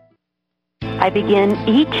 I begin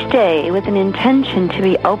each day with an intention to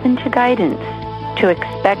be open to guidance, to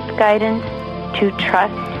expect guidance, to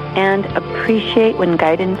trust and appreciate when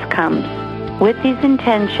guidance comes. With these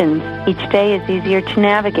intentions, each day is easier to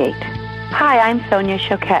navigate. Hi, I'm Sonia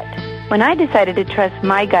Choquette. When I decided to trust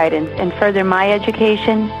my guidance and further my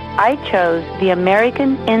education, I chose the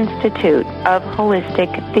American Institute of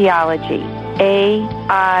Holistic Theology,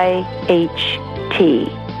 AIHT,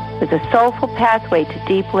 with a soulful pathway to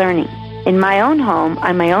deep learning. In my own home,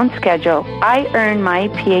 on my own schedule, I earned my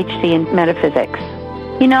PhD in metaphysics.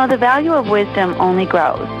 You know, the value of wisdom only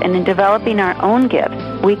grows, and in developing our own gifts,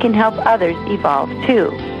 we can help others evolve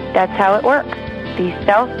too. That's how it works. These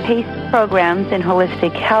self-paced programs in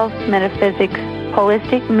holistic health, metaphysics,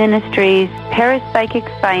 holistic ministries, parapsychic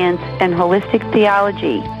science, and holistic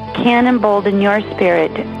theology can embolden your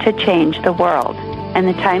spirit to change the world. And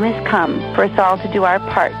the time has come for us all to do our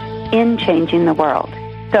part in changing the world.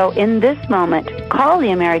 So in this moment, call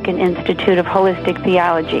the American Institute of Holistic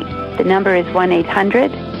Theology. The number is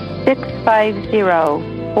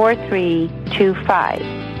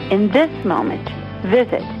 1-800-650-4325. In this moment,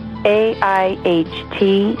 visit aiht.edu.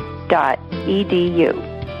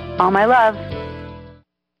 All my love.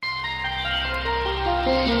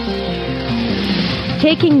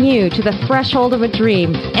 Taking you to the threshold of a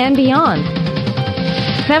dream and beyond.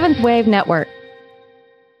 Seventh Wave Network.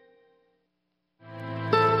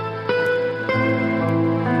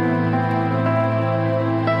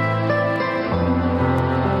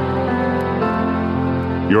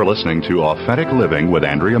 You're listening to Authentic Living with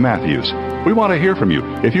Andrea Matthews. We want to hear from you.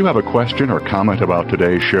 If you have a question or comment about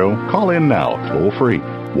today's show, call in now, toll-free,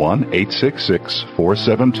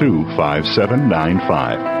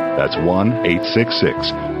 1-866-472-5795. That's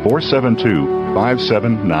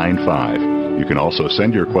 1-866-472-5795. You can also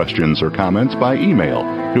send your questions or comments by email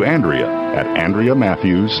to Andrea at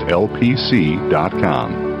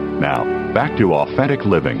AndreaMatthewsLPC.com. Now, back to Authentic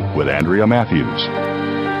Living with Andrea Matthews.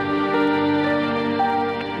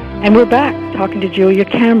 And we're back talking to Julia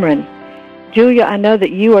Cameron. Julia, I know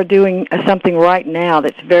that you are doing something right now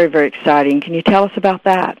that's very, very exciting. Can you tell us about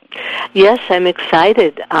that? Yes, I'm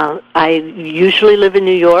excited. I usually live in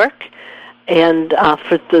New York, and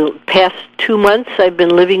for the past 2 months I've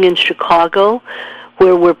been living in Chicago,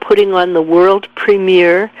 where we're putting on the world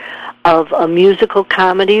premiere of a musical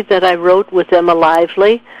comedy that I wrote with Emma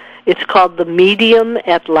Lively. It's called The Medium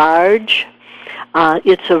at Large.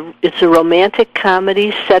 It's a romantic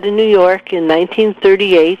comedy set in New York in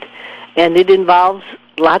 1938, and it involves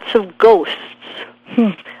lots of ghosts.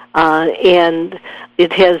 And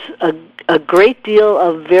it has a great deal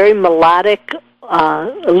of very melodic,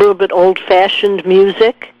 a little bit old-fashioned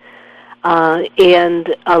music,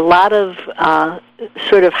 and a lot of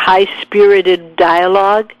sort of high-spirited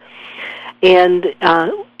dialogue. And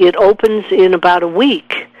it opens in about a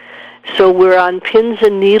week. So we're on pins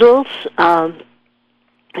and needles.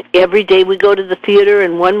 Every day we go to the theater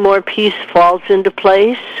and one more piece falls into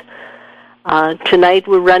place. Tonight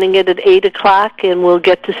we're running it at 8 o'clock, and we'll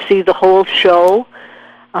get to see the whole show.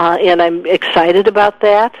 And I'm excited about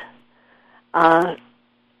that. And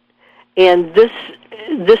this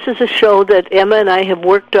is a show that Emma and I have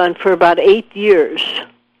worked on for about 8 years.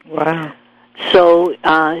 Wow. So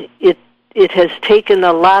it has taken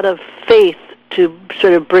a lot of faith to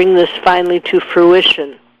sort of bring this finally to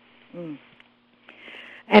fruition.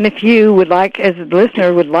 And if you would like, as a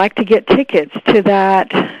listener, would like to get tickets to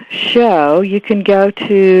that show, you can go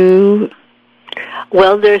to...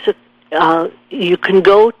 Well, there's you can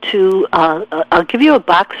go to, I'll give you a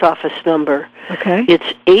box office number. Okay.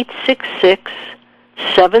 It's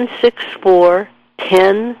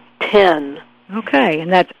 866-764-1010. Okay,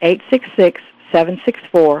 and that's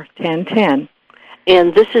 866-764-1010.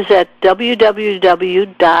 And this is at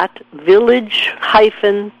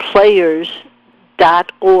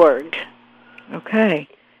www.village-players.org. Okay,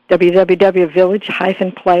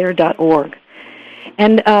 www.village-player.org.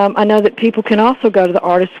 And I know that people can also go to the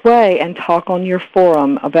Artist's Way and talk on your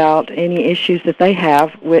forum about any issues that they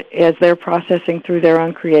have as they're processing through their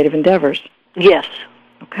own creative endeavors. Yes.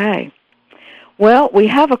 Okay. Well, we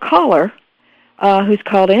have a caller who's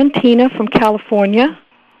called in, Tina from California.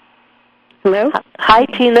 Hello? Hi,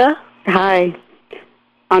 Tina. Hi.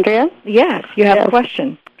 Andrea? Yes, you have a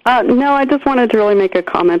question. No, I just wanted to really make a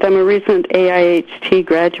comment. I'm a recent AIHT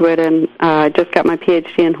graduate, and I just got my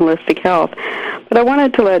PhD in holistic health. But I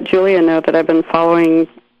wanted to let Julia know that I've been following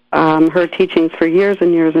her teachings for years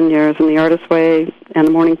and years and years, and the Artist's Way and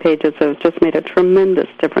the morning pages have just made a tremendous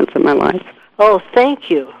difference in my life. Oh, thank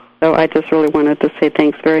you. So I just really wanted to say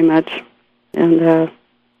thanks very much, and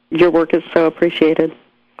your work is so appreciated.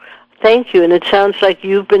 Thank you, and it sounds like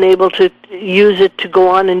you've been able to use it to go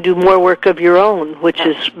on and do more work of your own, which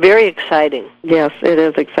is very exciting. Yes, it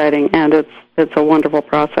is exciting, and it's a wonderful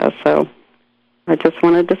process, so I just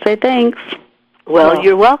wanted to say thanks. Well,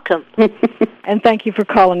 you're welcome. And thank you for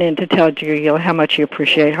calling in to tell Julia how much you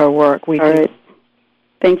appreciate her work. All right.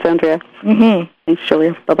 Thanks, Andrea. Mm-hmm. Thanks,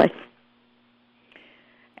 Julia. Bye-bye.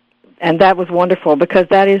 And that was wonderful, because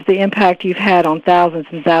that is the impact you've had on thousands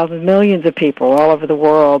and thousands, millions of people all over the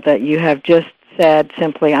world, that you have just said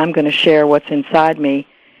simply, I'm going to share what's inside me.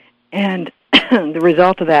 And the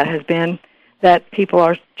result of that has been that people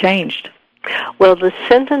are changed. Well, the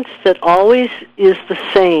sentence that always is the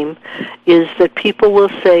same is that people will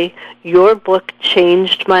say, your book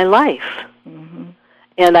changed my life. Mm-hmm.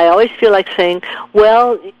 And I always feel like saying,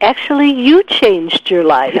 well, actually, you changed your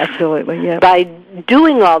life. Absolutely, yeah. By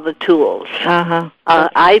doing all the tools. Uh-huh.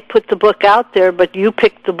 I put the book out there, but you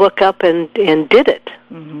picked the book up and did it.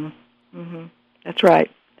 Mm-hmm. Mm-hmm. That's right.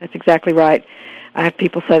 That's exactly right. I have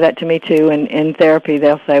people say that to me, too, and in therapy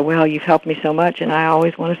they'll say, well, you've helped me so much, and I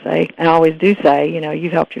always want to say, and I always do say,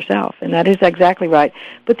 you've helped yourself, and that is exactly right.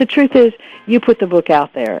 But the truth is, you put the book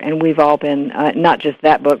out there, and we've all been, not just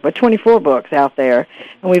that book, but 24 books out there,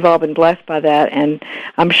 and we've all been blessed by that, and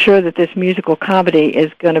I'm sure that this musical comedy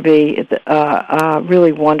is going to be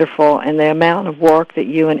really wonderful, and the amount of work that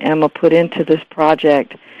you and Emma put into this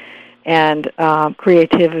project, and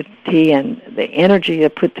creativity and the energy to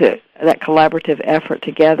put that collaborative effort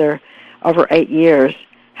together over 8 years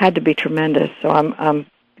had to be tremendous. So I'm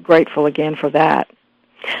grateful again for that.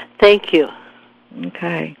 Thank you.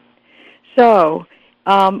 Okay. So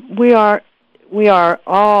we are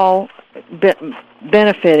all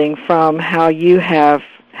benefiting from how you have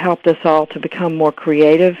helped us all to become more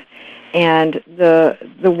creative, and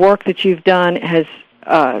the work that you've done has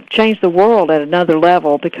changed the world at another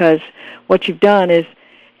level, because what you've done is,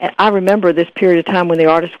 I remember this period of time when The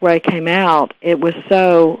Artist's Way came out, it was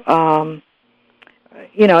so,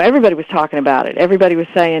 everybody was talking about it. Everybody was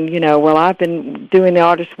saying, well, I've been doing The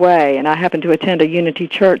Artist's Way, and I happened to attend a Unity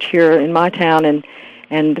church here in my town,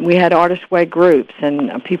 and we had Artist's Way groups,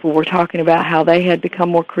 and people were talking about how they had become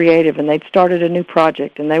more creative, and they'd started a new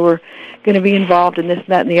project, and they were going to be involved in this, and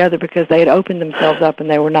that, and the other, because they had opened themselves up, and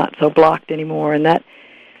they were not so blocked anymore, and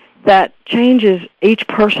that changes, each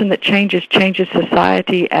person that changes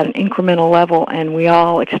society at an incremental level, and we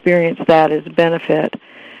all experience that as a benefit.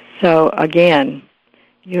 So, again,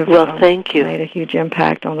 you've thank you. made a huge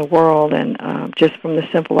impact on the world, and just from the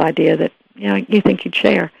simple idea that you think you'd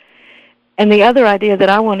share. And the other idea that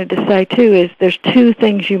I wanted to say, too, is there's two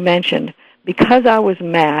things you mentioned. Because I was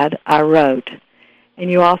mad, I wrote.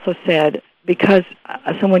 And you also said, because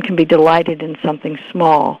someone can be delighted in something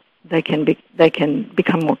small, they can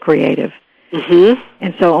become more creative. Mm-hmm.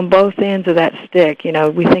 And so on both ends of that stick,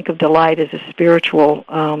 we think of delight as a spiritual,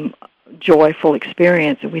 joyful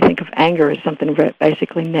experience, and we think of anger as something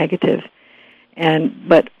basically negative.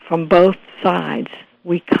 But from both sides,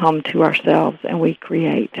 we come to ourselves and we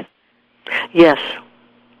create. Yes.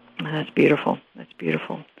 And that's beautiful. That's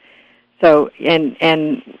beautiful. So, and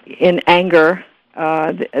in anger,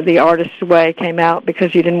 the Artist's Way came out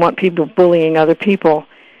because you didn't want people bullying other people.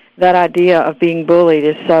 That idea of being bullied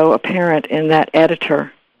is so apparent in that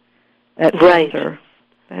editor, that censor,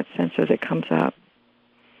 that censor that comes up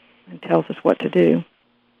and tells us what to do.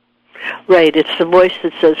 Right. It's the voice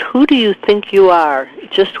that says, who do you think you are?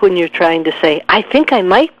 Just when you're trying to say, I think I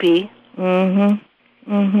might be.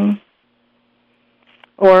 Mm-hmm. Mm-hmm.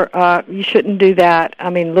 Or you shouldn't do that.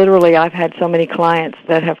 I mean, literally, I've had so many clients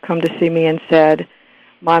that have come to see me and said,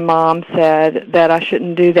 my mom said that I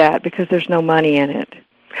shouldn't do that because there's no money in it.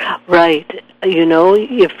 Right.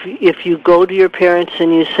 If you go to your parents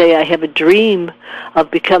and you say, I have a dream of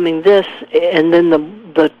becoming this, and then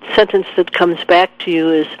the sentence that comes back to you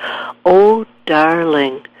is, oh,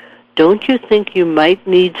 darling, don't you think you might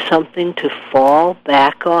need something to fall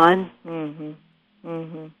back on? Mm-hmm.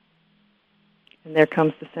 Mm-hmm. And there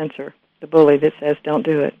comes the censor, the bully that says, don't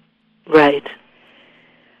do it. Right.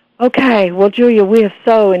 Okay, well, Julia, we have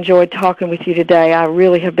so enjoyed talking with you today. I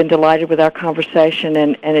really have been delighted with our conversation,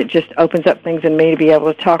 and it just opens up things in me to be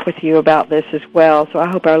able to talk with you about this as well. So I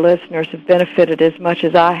hope our listeners have benefited as much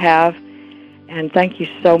as I have, and thank you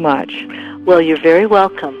so much. Well, you're very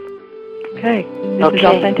welcome. Okay, this is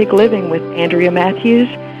Authentic Living with Andrea Matthews.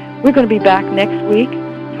 We're going to be back next week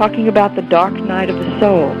talking about the dark night of the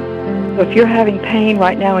soul. So if you're having pain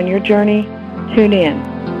right now in your journey, tune in.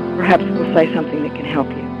 Perhaps we'll say something that can help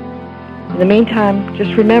you. In the meantime,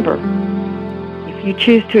 just remember, if you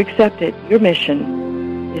choose to accept it, your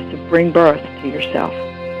mission is to bring birth to yourself.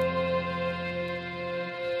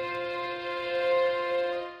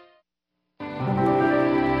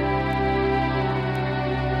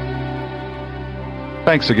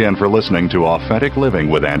 Thanks again for listening to Authentic Living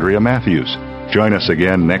with Andrea Matthews. Join us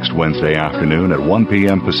again next Wednesday afternoon at 1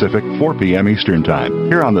 p.m. Pacific, 4 p.m. Eastern Time,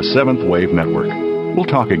 here on the Seventh Wave Network. We'll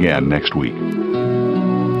talk again next week.